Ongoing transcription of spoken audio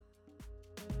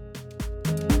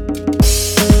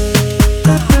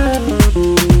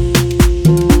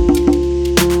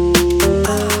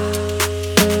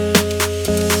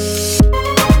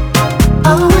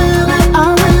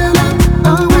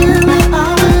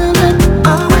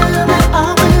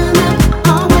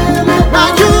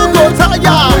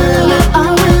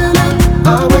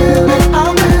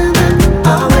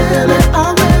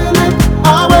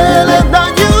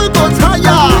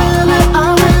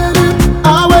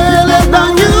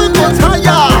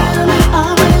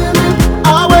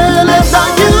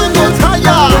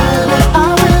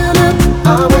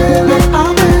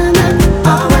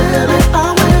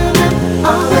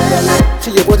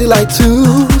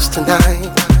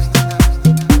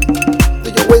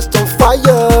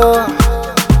fire.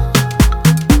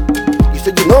 You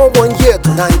said you know 1 year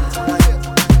tonight,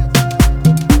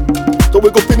 so we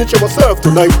go finish ourselves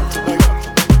tonight.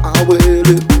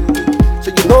 Awele. So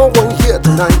you know 1 year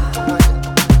tonight,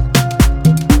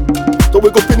 so we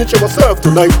go finish ourselves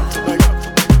tonight.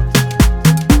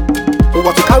 We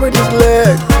want to carry this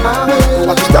leg, we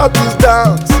want to start this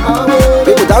dance.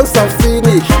 We go dance and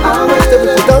finish, I say we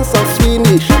go dance and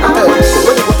finish. Hey, so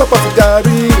when you go top of the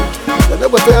gari, you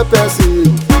never tell person.